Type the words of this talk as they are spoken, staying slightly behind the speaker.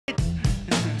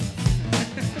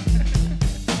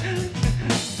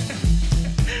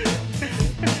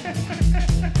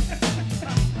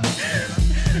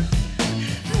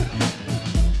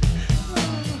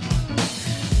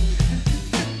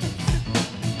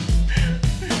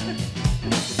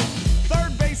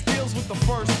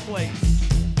first place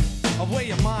of where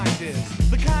your mind is.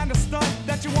 The kind of stuff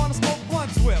that you wanna smoke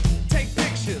blunts with. Take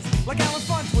pictures like Alan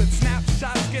Fun's with.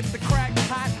 Snapshots get the crack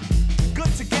hot.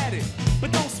 Good to get it,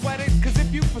 but don't sweat it, cause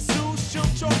if you pursue,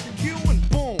 she'll choke the cue and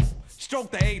boom, stroke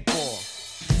the 8-ball.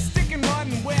 Stick and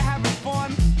run and we're having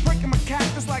fun. Breaking my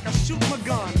cactus like I shoot my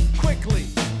gun. Quickly,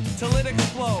 till it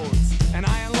explodes, and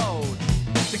I unload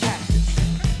the cactus.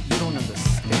 You don't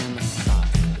understand the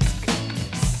size of this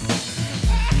cactus.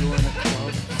 You were in a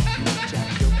club, you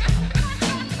jacked your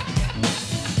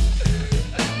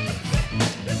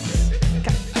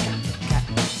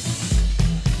cactus.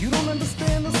 You don't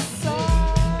understand the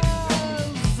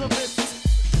size of it.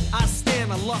 I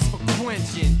stand a lust for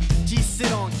quenching. G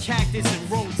sit on cactus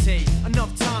and rotate.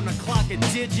 Enough time to clock a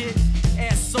digit.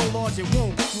 Ass so large it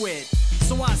won't quit.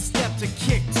 So I step to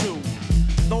kick two.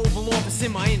 The Oval Office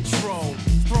in my intro.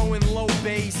 Throwing low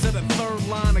bass to the third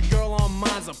line. A girl on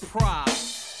mine's a prop.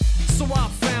 So I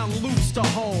found loops to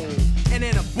hold. And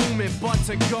then a booming butt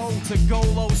to go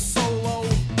low solo.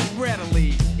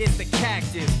 Readily, it's the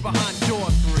cactus behind door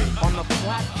 3. On the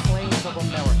flat plains of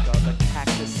America, the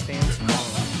cactus stands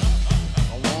firm.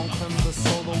 Along comes a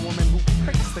solo woman who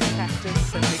pricks the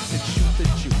cactus and makes it shoot the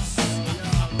juice.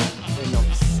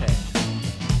 Enough said.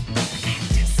 The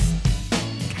cactus.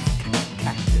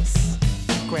 Cactus.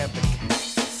 Grab the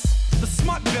cactus. The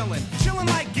smut villain, chillin'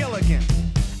 like Gilligan.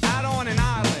 Out on an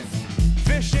island,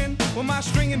 fishing with my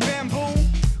string and bamboo.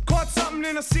 Caught something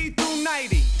in a see-through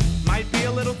nightie. Might be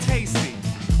a little tasty.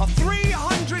 A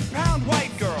 300-pound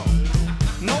white girl.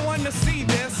 No one to see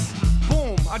this.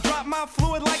 Boom, I drop my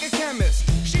fluid like a chemist.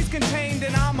 She's contained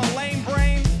and I'm a lame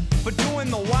brain for doing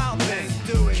the wild thing.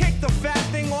 Kick the fat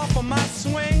thing off of my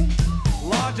swing.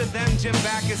 Larger than Jim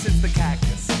Backus, it's the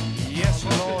cactus. Yes,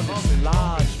 Lord, it's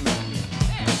large, man.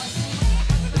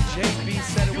 The JB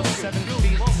said it was 7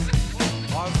 feet.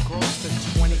 Ours grows to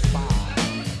 25.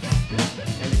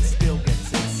 And it still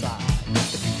gets inside.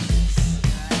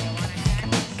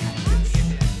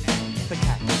 The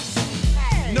cactus.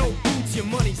 No boots, your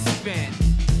money spent.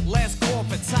 Last call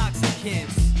for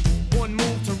toxicants. One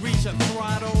move to reach a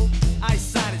throttle.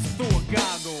 Eyesight is through a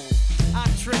goggle. I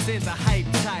trips into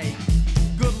hype tight.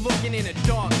 Good looking in a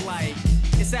dark light.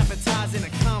 It's appetizing to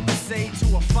compensate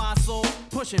to a fossil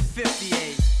pushing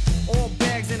 58. All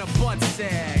bags in a butt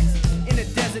sags. In the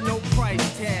desert, no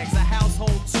price tags. A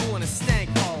household tool and a stank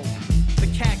hole. The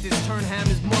cactus turned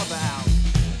Hammer's mother out.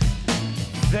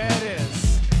 There it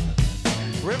is.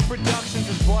 Rip Productions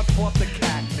has brought forth the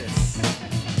cactus.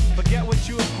 Forget what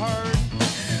you have heard.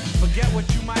 Forget what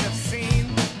you might have seen.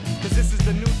 Cause this is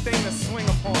the new thing to swing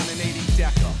upon in 80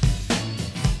 Deca.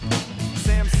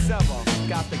 Sam Sever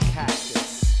got the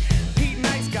cactus. Pete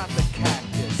Nice got the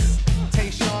cactus.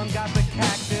 Tayshawn got the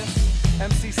cactus.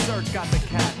 MC Search got the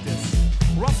cactus.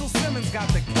 Russell Simmons got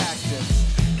the cactus.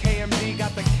 KMD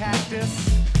got the cactus.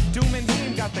 Doom and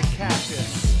Dean got the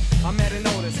cactus. Ahmed and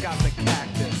Otis got the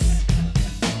cactus.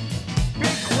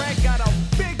 Big Craig got a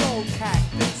big old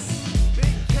cactus.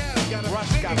 Big Kev got a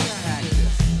Rush got a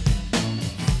cactus.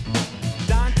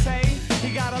 Dante,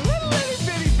 he got a little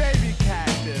bitty baby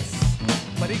cactus.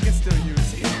 But he can still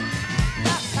use it.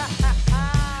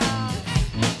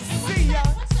 See ya!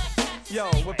 Yo,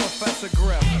 with Professor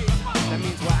Griff. That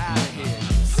means we're out of here.